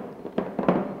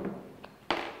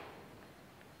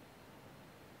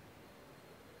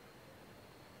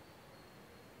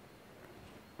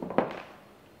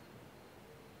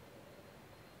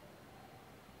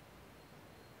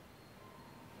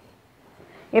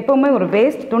 எப்போவுமே ஒரு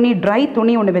வேஸ்ட் துணி, ட்ரை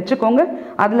துணி ஒன்று வச்சுக்கோங்க.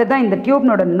 அதில் தான் இந்த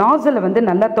டியூப்னோட நாசலை வந்து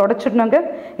நல்லா தொடச்சிடணுங்க.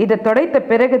 இதை துடைத்த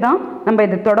பிறகு தான் நம்ம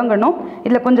இதை தொடங்கணும்.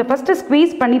 இதில் கொஞ்சம் ஃபஸ்ட்டு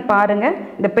ஸ்க்வீஸ் பண்ணி பாருங்கள்,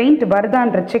 இந்த பெயிண்ட்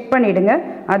வருதான்ற செக் பண்ணிவிடுங்க.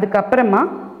 அதுக்கப்புறமா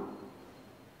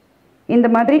இந்த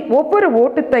மாதிரி ஒவ்வொரு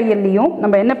ஓட்டு தையல்லையும்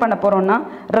நம்ம என்ன பண்ண போகிறோம்னா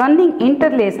ரன்னிங்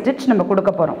இன்டர்லேஸ் ஸ்டிச் நம்ம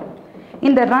கொடுக்க போகிறோம்.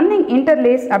 இந்த ரன்னிங்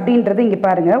இன்டர்லேஸ் அப்படின்றது இங்கே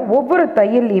பாருங்கள், ஒவ்வொரு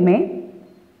தையல்லையுமே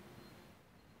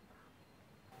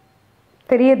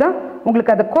தெரியுதா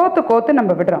உங்களுக்கு, அதை கோத்து கோத்து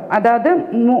நம்ம விடுறோம். அதாவது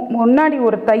முன்னாடி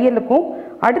ஒரு தையலுக்கும்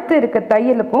அடுத்து இருக்க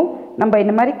தையலுக்கும் நம்ம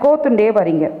இந்த மாதிரி கோத்துண்டே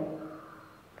வரீங்க.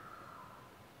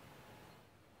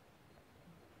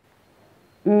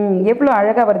 எவ்வளோ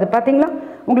அழகாக வருது பார்த்தீங்களா.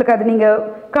 உங்களுக்கு அது நீங்கள்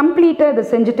கம்ப்ளீட்டாக அதை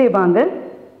செஞ்சுட்டே வாங்க.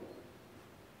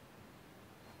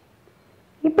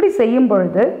 இப்படி செய்யும்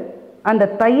பொழுது அந்த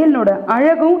தையலோட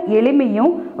அழகும்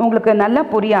எளிமையும் உங்களுக்கு நல்லா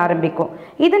புரிய ஆரம்பிக்கும்.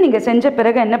 இதை நீங்கள் செஞ்ச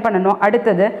பிறகு என்ன பண்ணணும்,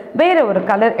 அடுத்தது வேறு ஒரு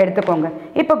கலர் எடுத்துக்கோங்க.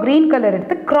 இப்போ க்ரீன் கலர்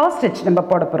எடுத்து கிராஸ் ஸ்டிச் நம்ம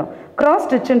போட போகிறோம். கிராஸ்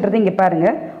ஸ்டிச்சுன்றது இங்கே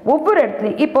பாருங்கள், ஒவ்வொரு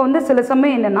இடத்துலையும் இப்போ வந்து சில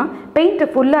சமயம் என்னென்னா பெயிண்ட்டு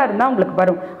ஃபுல்லாக இருந்தால் உங்களுக்கு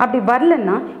வரும். அப்படி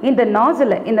வரலன்னா இந்த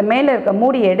நாசிலை, இந்த மேலே இருக்க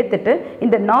மூடியை எடுத்துட்டு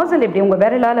இந்த நாசில் இப்படி உங்கள்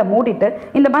விரலால் மூடிட்டு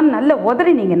இந்த மாதிரி நல்லா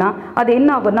உதறினீங்கன்னா அது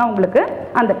என்ன ஆகும்னா உங்களுக்கு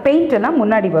அந்த பெயிண்ட் எல்லாம்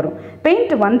முன்னாடி வரும்.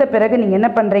 பெயிண்ட் வந்த பிறகு நீங்கள் என்ன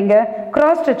பண்ணுறீங்க,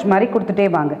 கிராஸ் ஸ்டிச் மாதிரி கொடுத்துட்டே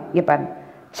வாங்க. இங்கே பாருங்க,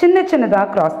 சின்ன சின்னதாக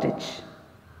கிராஸ் ஸ்டிச்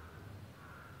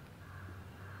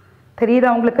தெரியுதா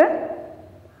உங்களுக்கு?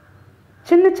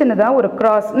 சின்ன சின்னதாக ஒரு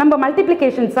கிராஸ், நம்ம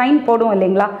மல்டிப்ளிகேஷன் சைன் போடுவோம்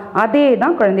இல்லைங்களா, அதே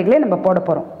தான் குழந்தைகளே நம்ம போட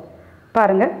போகிறோம்.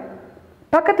 பாருங்க,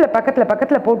 பக்கத்தில் பக்கத்தில்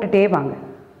பக்கத்தில் போட்டுட்டே வாங்க.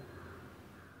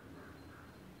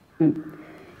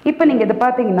 இப்போ நீங்கள் இது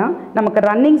பார்த்தீங்கன்னா நமக்கு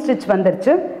ரன்னிங் ஸ்டிச்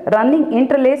வந்துடுச்சு, ரன்னிங்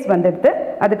இன்டர்லேஸ் வந்துடுது,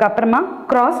 அதுக்கப்புறமா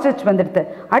கிராஸ் ஸ்டிச் வந்துடுது.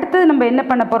 அடுத்தது நம்ம என்ன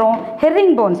பண்ண போகிறோம்,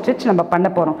 ஹெர்ரிங் போன் ஸ்டிச் நம்ம பண்ண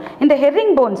போகிறோம். இந்த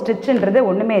ஹெர்ரிங் போன் ஸ்டிச்சுன்றது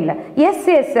ஒன்றுமே இல்லை,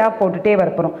 எஸ்ஸாக போட்டுகிட்டே வர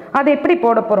போகிறோம். அதை எப்படி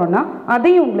போட போகிறோன்னா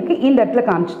அதையும் உங்களுக்கு இந்த இடத்துல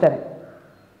காமிச்சு தரேன்.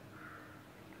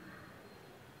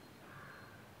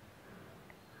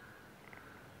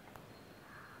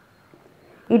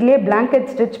 இதுலேயே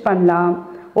பிளாங்கெட் ஸ்டிச் பண்ணலாம்,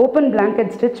 ஓப்பன்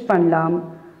பிளாங்கெட் ஸ்டிச் பண்ணலாம்,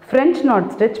 ஃப்ரெஞ்ச் நாட்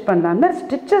ஸ்டிச் பண்ணலாம். இந்த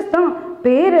ஸ்டிச்சஸ் தான்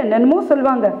பேர் என்னென்னமோ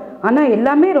சொல்லுவாங்க, ஆனால்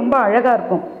எல்லாமே ரொம்ப அழகாக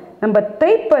இருக்கும். நம்ம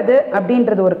தைப்பது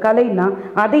அப்படின்றது ஒரு கலைனா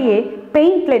அதையே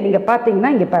பெயிண்டில் நீங்கள்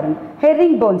பார்த்தீங்கன்னா இங்கே பாருங்கள்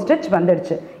ஹெர்ரிங் போன் ஸ்டிச்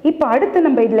வந்துடுச்சு. இப்போ அடுத்து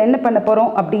நம்ம இதில் என்ன பண்ண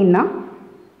போகிறோம் அப்படின்னா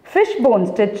ஃபிஷ் போன்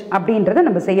ஸ்டிச் அப்படின்றத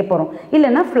நம்ம செய்ய போகிறோம்,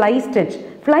 இல்லைன்னா ஃப்ளை ஸ்டிச்.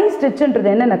 ஃப்ளை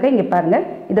ஸ்டிச்சுன்றது என்னன்னாக்கா இங்கே பாருங்கள்,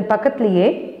 இது பக்கத்துலேயே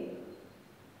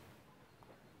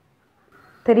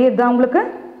தெரியுதா உங்களுக்கு?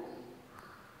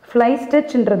 ஃப்ளை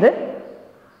ஸ்டிச்ன்றது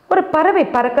ஒரு பறவை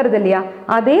பறக்கிறது இல்லையா,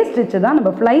 அதே ஸ்டிச்சு தான்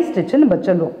நம்ம ஃப்ளை ஸ்டிச்சு நம்ம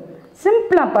சொல்லுவோம்.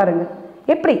 சிம்பிளாக பாருங்கள்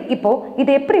எப்படி. இப்போது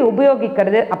இதை எப்படி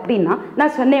உபயோகிக்கிறது அப்படின்னா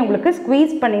நான் சொன்னேன் உங்களுக்கு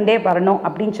ஸ்குவீஸ் பண்ணிகிட்டே வரணும்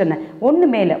அப்படின்னு சொன்னேன். ஒன்று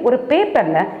மேலே ஒரு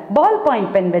பேப்பரில் பால்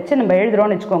பாயிண்ட் பென் வச்சு நம்ம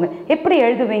எழுதுகிறோன்னு வச்சுக்கோங்க. எப்படி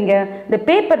எழுதுவீங்க, இந்த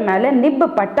பேப்பர் மேலே நிப்பு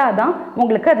பட்டாதான்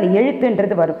உங்களுக்கு அதில்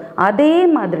எழுத்துன்றது வரும். அதே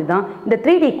மாதிரி தான் இந்த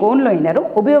 3D கோன் லைனரும்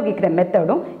உபயோகிக்கிற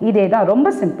மெத்தடும் இதே தான்,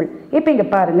 ரொம்ப சிம்பிள். இப்போ இங்கே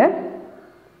பாருங்கள்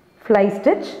ஃப்ளை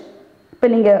ஸ்டிச். இப்போ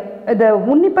நீங்கள் இதை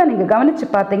உன்னிப்பாக நீங்கள் கவனித்து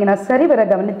பார்த்தீங்கன்னா, சரிவர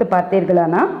கவனித்து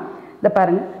பார்த்தீர்களானா இதை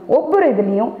பாருங்கள், ஒவ்வொரு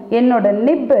இதுலேயும் என்னோட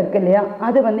நிப் இருக்கு இல்லையா,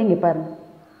 அது வந்து இங்கே பாருங்கள்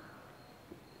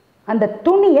அந்த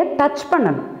துணியை டச்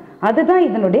பண்ணணும். அதுதான்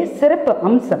இதனுடைய சிறப்பு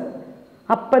அம்சம்.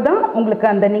 அப்போ தான் உங்களுக்கு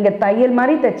அந்த நீங்கள் தையல்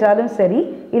மாதிரி தைச்சாலும் சரி,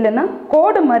 இல்லைன்னா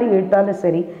கோடு மாதிரி இழுத்தாலும்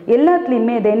சரி,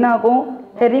 எல்லாத்துலேயுமே இது என்ன ஆகும்,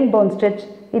 ஹெர்ரிங் போன் ஸ்டிச்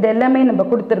இது எல்லாமே நம்ம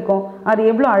கொடுத்துருக்கோம். அது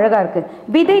எவ்வளோ அழகாக இருக்குது.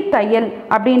 விதை தையல்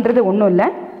அப்படின்றது ஒன்றும் இல்லை.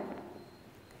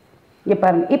 இங்கே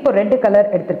பாருங்கள், இப்போ ரெட்டு கலர்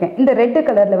எடுத்திருக்கேன். இந்த ரெட்டு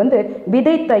கலரில் வந்து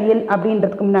விதை தையல்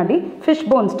அப்படின்றதுக்கு முன்னாடி ஃபிஷ்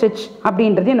போன் ஸ்டிச்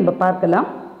அப்படின்றதையும் நம்ம பார்க்கலாம்.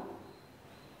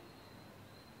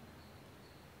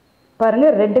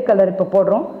 பாருங்கள், ரெட்டு கலர் இப்போ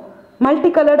போடுறோம்.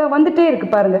 மல்டி கலர்டாக வந்துட்டே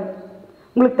இருக்குது பாருங்கள்,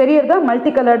 உங்களுக்கு தெரியறதா,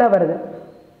 மல்டி கலர்டாக வருது.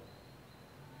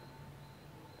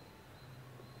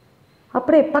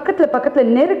 அப்படியே பக்கத்தில்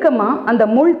பக்கத்தில் நெருக்கமாக அந்த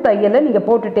முள் தையலை நீங்கள்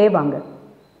போட்டுட்டே வாங்க.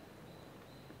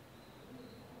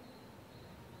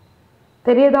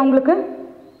 தெரியுதா உங்களுக்கு?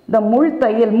 இந்த முள்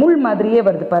தையல் முள் மாதிரியே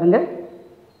வருது பாருங்க.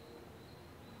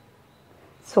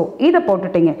 ஸோ இதை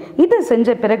போட்டுட்டீங்க. இதை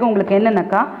செஞ்ச பிறகு உங்களுக்கு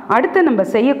என்னன்னாக்கா அடுத்து நம்ம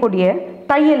செய்யக்கூடிய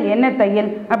தையல் என்ன தையல்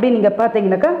அப்படின்னு நீங்கள்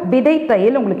பார்த்தீங்கன்னாக்கா விதை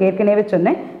தையல். உங்களுக்கு ஏற்கனவே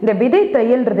சொன்னேன், இந்த விதை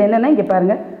தையல்ன்றது என்னென்னா இங்கே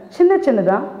பாருங்கள், சின்ன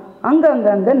சின்னதாக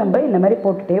அங்கே நம்ம இந்த மாதிரி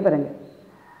போட்டுகிட்டே வரங்க.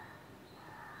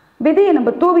 விதையை நம்ம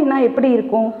தூவினா எப்படி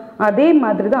இருக்கும், அதே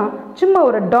மாதிரி தான் சும்மா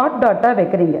ஒரு டாட்டாக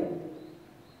வைக்கிறீங்க.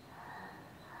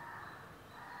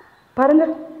 பாருங்க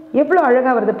எவ்வளோ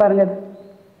அழகாக வருது பாருங்க,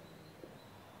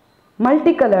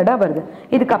 மல்டி கலர்டாக வருது.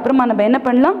 இதுக்கப்புறமா நம்ம என்ன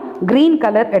பண்ணலாம், க்ரீன்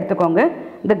கலர் எடுத்துக்கோங்க.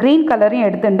 இந்த க்ரீன் கலரையும்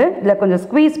எடுத்துட்டு இதில் கொஞ்சம்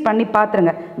ஸ்குவீஸ் பண்ணி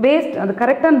பார்த்துருங்க. வேஸ்ட் அது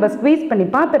கரெக்டாக நம்ம ஸ்குவீஸ் பண்ணி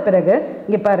பார்த்த பிறகு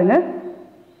இங்கே பாருங்கள்,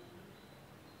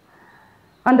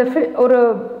 அந்த ஒரு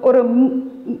ஒரு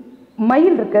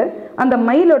மயில் இருக்கு, அந்த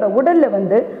மயிலோட உடலில்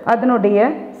வந்து அதனுடைய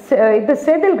இது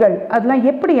செதில்கள் அதெல்லாம்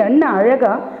எப்படி என்ன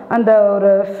அழகாக அந்த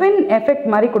ஒரு ஃபின் எஃபெக்ட்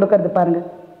மாதிரி கொடுக்கறது பாருங்கள்.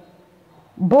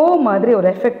 போ மாதிரி ஒரு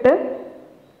எஃபெக்ட்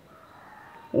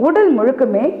உடல்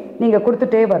முழுக்குமே நீங்கள்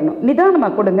கொடுத்துட்டே வரணும்.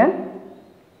 நிதானமாக கொடுங்க.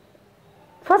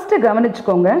 ஃபஸ்ட்டு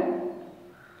கவனிச்சுக்கோங்க.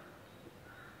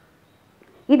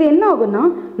 இது என்ன ஆகும்னா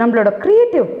நம்மளோட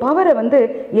க்ரியேட்டிவ் பவரை வந்து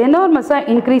எனார்மஸாக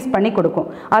இன்க்ரீஸ் பண்ணி கொடுக்கும்.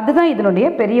 அதுதான் இதனுடைய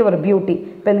பெரிய ஒரு பியூட்டி.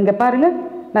 இப்போ நீங்கள் பாருங்கள்,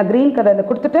 நான் க்ரீன் கலரில்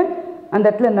கொடுத்துட்டேன், அந்த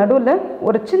இடத்துல நடுவில்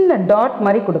ஒரு சின்ன டாட்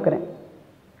மாதிரி கொடுக்குறேன்.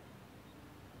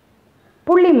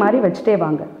 புள்ளி மாதிரி வச்சுட்டே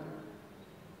வாங்க.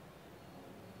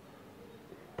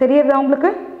 தெரியறதா உங்களுக்கு?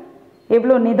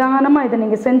 எவ்வளோ நிதானமாக இதை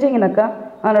நீங்கள் செஞ்சீங்கன்னாக்கா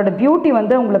அதனோட பியூட்டி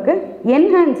வந்து உங்களுக்கு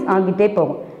என்ஹான்ஸ் ஆகிட்டே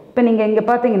போகும். இப்போ நீங்கள் இங்கே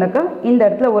பார்த்தீங்கன்னாக்கா இந்த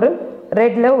இடத்துல ஒரு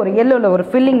ரெட்டில் ஒரு எல்லோவில் ஒரு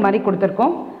ஃபில்லிங் மாதிரி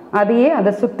கொடுத்துருக்கோம். அதையே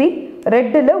அதை சுற்றி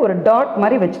ரெட்டில் ஒரு டாட்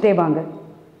மாதிரி வச்சுட்டே வாங்க.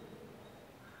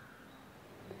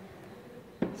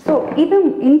 ஸோ இது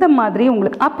இந்த மாதிரி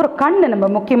உங்களுக்கு அப்புறம் கண்ணு நம்ம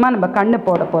முக்கியமாக நம்ம கண்ணு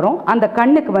போட போகிறோம். அந்த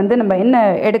கண்ணுக்கு வந்து நம்ம என்ன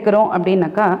எடுக்கிறோம்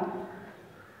அப்படின்னாக்கா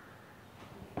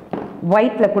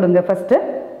ஒயிட்டில் கொடுங்க. ஃபஸ்ட்டு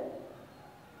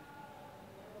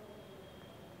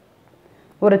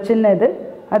ஒரு சின்ன இது,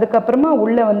 அதுக்கப்புறமா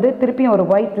உள்ளே வந்து திருப்பியும் ஒரு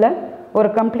ஒயிட்டில் ஒரு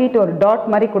கம்ப்ளீட் ஒரு டாட்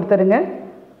மாதிரி கொடுத்துருங்க.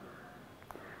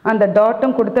 அந்த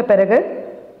டாட்டும் கொடுத்த பிறகு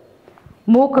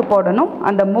மூக்கு போடணும்.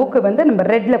 அந்த மூக்கு வந்து நம்ம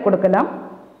ரெட்டில் கொடுக்கலாம்.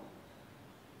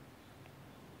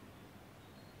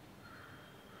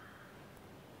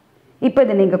 இப்போ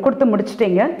இதை நீங்கள் கொடுத்து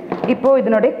முடிச்சிட்டிங்க. இப்போது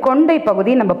இதனுடைய கொண்டை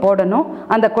பகுதி நம்ம போடணும்.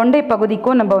 அந்த கொண்டை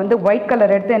பகுதிக்கும் நம்ம வந்து ஒயிட்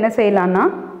கலர் எடுத்து என்ன செய்யலான்னா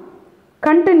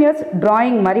கண்டினியூஸ்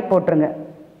டிராயிங் மாதிரி போட்டுருங்க.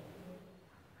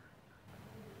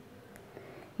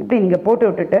 இப்படி நீங்கள் போட்டு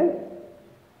விட்டுட்டு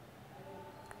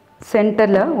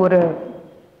சென்டரில் ஒரு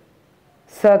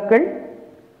சர்க்கிள்,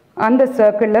 அந்த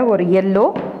சர்க்கிளில் ஒரு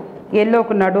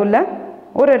எல்லோக்கு நடுவில்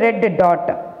ஒரு ரெட்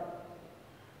டாட்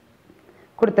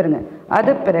கொடுத்துருங்க.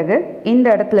 அது பிறகு இந்த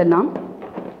இடத்துலலாம்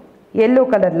எல்லோ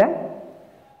கலரில்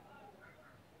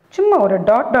சும்மா ஒரு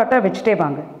டாட்டாக வச்சுட்டே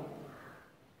வாங்க.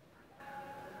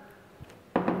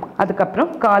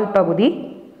 அதுக்கப்புறம் கால் பகுதி.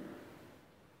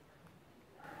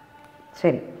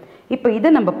 சரி, இப்போ இதை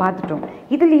நம்ம பார்த்துட்டோம்.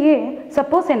 இதுலேயே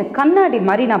சப்போஸ் எனக்கு கண்ணாடி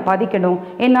மாதிரி நான் பதிக்கணும்,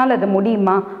 என்னால் அது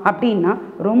முடியுமா அப்படின்னா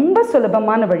ரொம்ப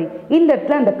சுலபமான வழி. இந்த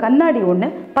இடத்துல அந்த கண்ணாடி ஒன்று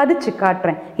பதிச்சு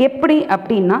காட்டுறேன். எப்படி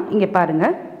அப்படின்னா இங்கே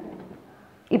பாருங்கள்.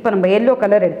 இப்போ நம்ம எல்லோ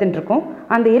கலர் எடுத்துகிட்டு இருக்கோம்.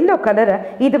 அந்த எல்லோ கலரை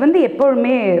இது வந்து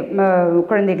எப்பொழுதுமே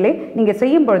குழந்தைகளே நீங்கள்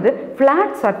செய்யும்பொழுது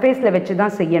ஃப்ளாட் சர்ஃபேஸில் வச்சு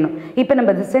தான் செய்யணும். இப்போ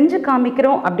நம்ம அதை செஞ்சு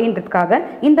காமிக்கிறோம் அப்படின்றதுக்காக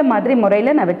இந்த மாதிரி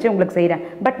முறையில் நான் வச்சு உங்களுக்கு செய்கிறேன்.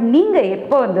 பட் நீங்கள்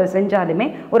எப்போ அந்த செஞ்சாலுமே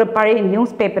ஒரு பழைய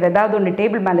நியூஸ் பேப்பர் ஏதாவது ஒன்று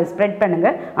டேபிள் மேலே ஸ்ப்ரெட்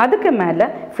பண்ணுங்கள். அதுக்கு மேலே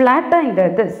ஃப்ளாட்டாக இந்த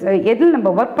இது எதில்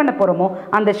நம்ம ஒர்க் பண்ண போகிறோமோ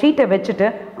அந்த ஷீட்டை வச்சுட்டு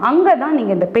அங்கே தான்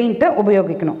நீங்கள் இந்த பெயிண்ட்டை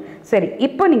உபயோகிக்கணும். சரி,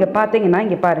 இப்போ நீங்கள் பார்த்தீங்கன்னா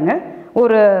இங்கே பாருங்கள்,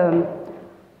 ஒரு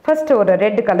ஃபஸ்ட்டு ஒரு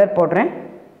ரெட் கலர் போடுறேன்,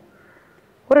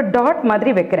 ஒரு டாட்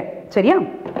மாதிரி வைக்கிறேன். சரியா,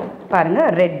 பாருங்கள்,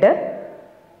 ரெட்டு,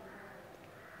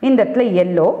 இந்த இடத்துல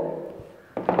எல்லோ,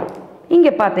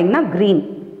 இங்கே பார்த்தீங்கன்னா க்ரீன்.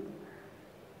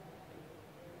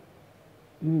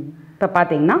 இப்போ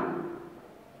பார்த்தீங்கன்னா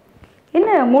என்ன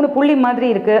 3 புள்ளி மாதிரி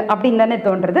இருக்குது அப்படின்னு தானே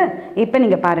தோன்றுறது. இப்போ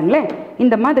நீங்கள் பாருங்களேன்,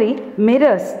 இந்த மாதிரி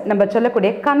மிரர்ஸ் நம்ம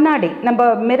சொல்லக்கூடிய கண்ணாடி, நம்ம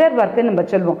மிரர் ஒர்க்கு நம்ம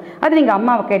சொல்லுவோம். அது நீங்கள்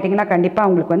அம்மாவை கேட்டிங்கன்னா கண்டிப்பாக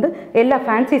உங்களுக்கு வந்து எல்லா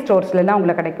ஃபேன்சி ஸ்டோர்ஸ்லாம்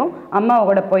உங்களுக்கு கிடைக்கும்.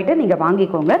 அம்மாவோட போயிட்டு நீங்கள்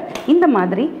வாங்கிக்கோங்க. இந்த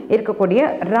மாதிரி இருக்கக்கூடிய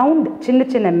ரவுண்ட் சின்ன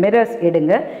சின்ன மிரர்ஸ்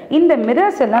எடுங்க. இந்த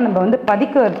மிரர்ஸ் எல்லாம் நம்ம வந்து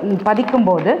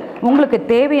பதிக்கும்போது உங்களுக்கு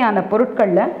தேவையான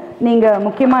பொருட்களில் நீங்கள்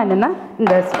முக்கியமாக என்னென்னா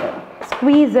இந்த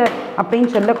ஸ்குவீசர் அப்படின்னு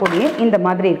சொல்லக்கூடிய இந்த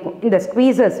மாதிரி இருக்கும், இந்த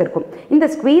ஸ்குவீசர்ஸ் இருக்கும். இந்த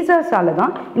ஸ்குவீசர்ஸால்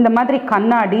தான் இந்த மாதிரி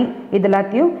கண்ணாடி இது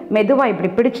எல்லாத்தையும் மெதுவாக இப்படி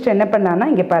பிடிச்சிட்டு என்ன பண்ணலான்னா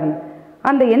இங்கே பாருங்கள்,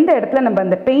 அந்த எந்த இடத்துல நம்ம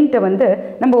அந்த பெயிண்ட்டை வந்து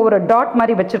நம்ம ஒரு டாட்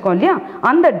மாதிரி வச்சுருக்கோம் இல்லையா,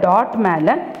 அந்த டாட்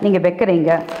மேலே நீங்கள்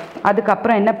வைக்கிறீங்க.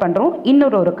 அதுக்கப்புறம் என்ன பண்ணுறோம்,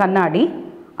 இன்னொரு கண்ணாடி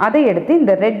அதை எடுத்து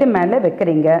இந்த ரெட்டு மேலே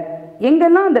வைக்கிறீங்க.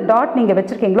 எங்கெல்லாம் அந்த டாட் நீங்கள்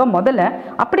வச்சுருக்கீங்களோ முதல்ல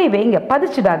அப்படியே வைங்க,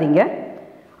 பதிச்சிடாதீங்க.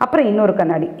 அப்புறம் இன்னொரு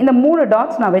கண்ணாடி, இந்த 3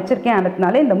 டாட்ஸ் நான் வச்சுருக்கேன்,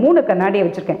 அதனால இந்த 3 கண்ணாடியை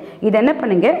வச்சுருக்கேன். இது என்ன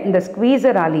பண்ணுங்க, இந்த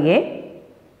ஸ்குவீசராலேயே,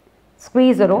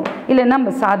 ஸ்குவீசரோ இல்லைன்னா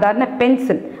நம்ம சாதாரண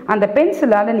பென்சில், அந்த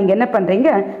பென்சிலால் நீங்கள் என்ன பண்ணுறீங்க,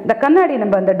 இந்த கண்ணாடி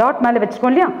நம்ம அந்த டாட் மேலே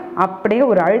வச்சுக்கோம் இல்லையா, அப்படியே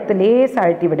ஒரு லேசாக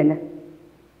அழுத்தி விடுங்க.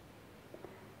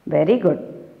 Very good.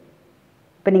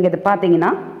 இப்போ நீங்கள் இதை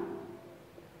பார்த்தீங்கன்னா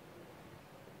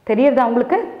தெரியுறதா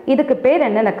உங்களுக்கு? இதுக்கு பேர்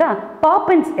என்னன்னாக்கா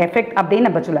பாப்பின்ஸ் எஃபெக்ட் அப்படின்னு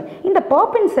நம்ம சொல்லலாம். இந்த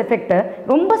பாப்பின்ஸ் எஃபெக்டை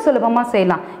ரொம்ப சுலபமாக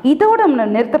செய்யலாம். இதோட நம்ம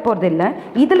நிறுத்த போகிறது இல்லை,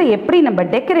 இதில் எப்படி நம்ம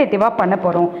டெக்கரேட்டிவாக பண்ண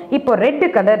போகிறோம். இப்போ ரெட்டு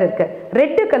கலர் இருக்குது,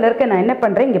 ரெட்டு கலருக்கு நான் என்ன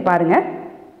பண்ணுறேன் இங்கே பாருங்கள்,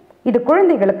 இது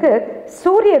குழந்தைகளுக்கு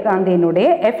சூரியகாந்தியினுடைய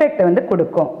எஃபெக்டை வந்து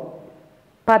கொடுக்கும்.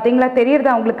 பார்த்தீங்களா,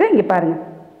 தெரியுறதா உங்களுக்கு? இங்கே பாருங்கள்,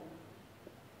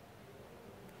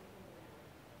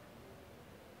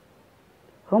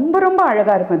 ரொம்ப ரொம்ப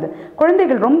அழகாக இருக்கும். இது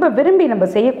குழந்தைகள் ரொம்ப விரும்பி நம்ம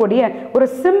செய்யக்கூடிய ஒரு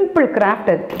சிம்பிள் கிராஃப்ட்.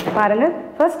 அது பாருங்கள்,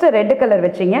 ஃபஸ்ட்டு ரெட் கலர்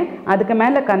வச்சிங்க, அதுக்கு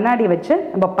மேலே கண்ணாடி வச்சு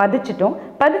நம்ம பதிச்சிட்டோம்.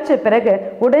 பதிச்ச பிறகு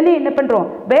உடனே என்ன பண்ணுறோம்,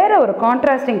 வேற ஒரு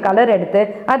கான்ட்ராஸ்டிங் கலர் எடுத்து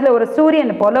அதில் ஒரு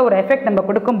சூரியன் போல் ஒரு எஃபெக்ட் நம்ம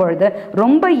கொடுக்கும் பொழுது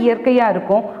ரொம்ப இயற்கையாக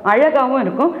இருக்கும், அழகாகவும்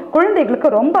இருக்கும்,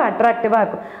 குழந்தைகளுக்கு ரொம்ப அட்ராக்டிவாக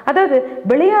இருக்கும். அதாவது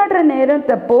விளையாடுற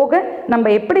நேரத்தை போக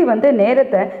நம்ம எப்படி வந்து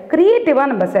நேரத்தை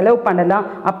க்ரியேட்டிவாக நம்ம செலவு பண்ணலாம்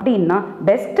அப்படின்னா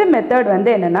பெஸ்ட்டு மெத்தட்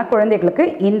வந்து என்னென்னா குழந்தைகளுக்கு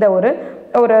இந்த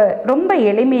ஒரு ரொம்ப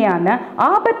எளிமையான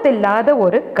ஆபத்தில்லாத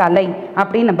ஒரு கலை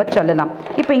அப்படின்னு நம்ம சொல்லலாம்.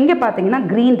 இப்போ இங்கே பார்த்தீங்கன்னா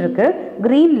க்ரீன் இருக்கு,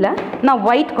 க்ரீனில் நான்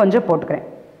ஒயிட் கொஞ்சம் போட்டுக்கிறேன்.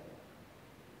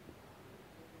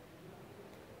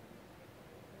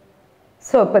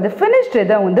 ஸோ இப்போ இது ஃபினிஷ்டு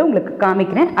இதை வந்து உங்களுக்கு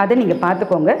காமிக்கிறேன், அதை நீங்கள்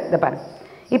பார்த்துக்கோங்க. இதை பாருங்கள்,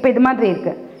 இப்போ இது மாதிரி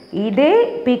இருக்குது. இதே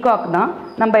பீகாக் தான்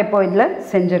நம்ம இப்போ இதில்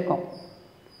செஞ்சுருக்கோம்.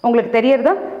 உங்களுக்கு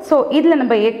தெரியறதா? ஸோ இதில்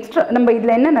நம்ம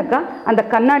இதில் என்னன்னாக்கா அந்த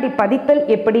கண்ணாடி பதித்தல்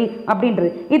எப்படி அப்படின்றது.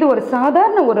 இது ஒரு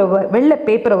சாதாரண ஒரு வெள்ளை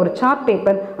பேப்பர், ஒரு சார்ட்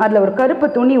பேப்பர், அதில் ஒரு கருப்பு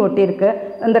துணி ஒட்டியிருக்கு.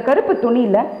 அந்த கருப்பு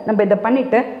துணியில் நம்ம இதை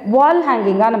பண்ணிவிட்டு வால்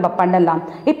ஹேங்கிங்காக நம்ம பண்ணலாம்.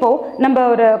 இப்போது நம்ம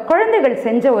ஒரு குழந்தைகள்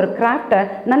செஞ்ச ஒரு கிராஃப்டை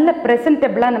நல்ல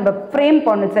ப்ரெசன்டபிளாக நம்ம ஃப்ரேம்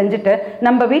பண்ணி செஞ்சுட்டு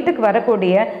நம்ம வீட்டுக்கு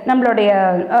வரக்கூடிய நம்மளுடைய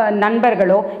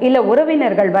நண்பர்களோ இல்லை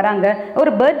உறவினர்கள் வராங்க,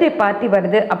 ஒரு பர்த்டே பார்ட்டி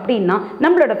வருது அப்படின்னா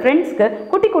நம்மளோட ஃப்ரெண்ட்ஸ்க்கு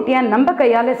குட்டி குட்டியாக நம்ம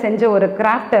கையால் செஞ்ச ஒரு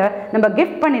கிராஃப்டை நம்ம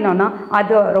கிஃப்ட் பண்ணினோம்னா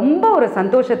அது ரொம்ப ஒரு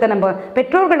சந்தோஷத்தை நம்ம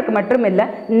பெற்றோர்களுக்கு மட்டும் இல்லை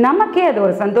நமக்கே அது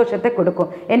ஒரு சந்தோஷத்தை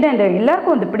கொடுக்கும். என்ன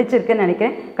எல்லாருக்கும் வந்து பிடிச்சிருக்குன்னு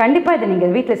நினைக்கிறேன். கண்டிப்பாக இதை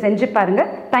நீங்கள் வீட்டில் செஞ்சு பாருங்கள்.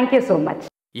 Thank you so much.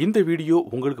 இந்த வீடியோ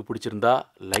உங்களுக்கு பிடிச்சிருந்தா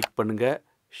லைக் பண்ணுங்க,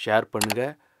 ஷேர் பண்ணுங்க,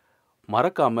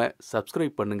 மறக்காம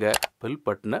சப்ஸ்கிரைப் பண்ணுங்க, பெல்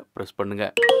பட்டனை ப்ரெஸ் பண்ணுங்க.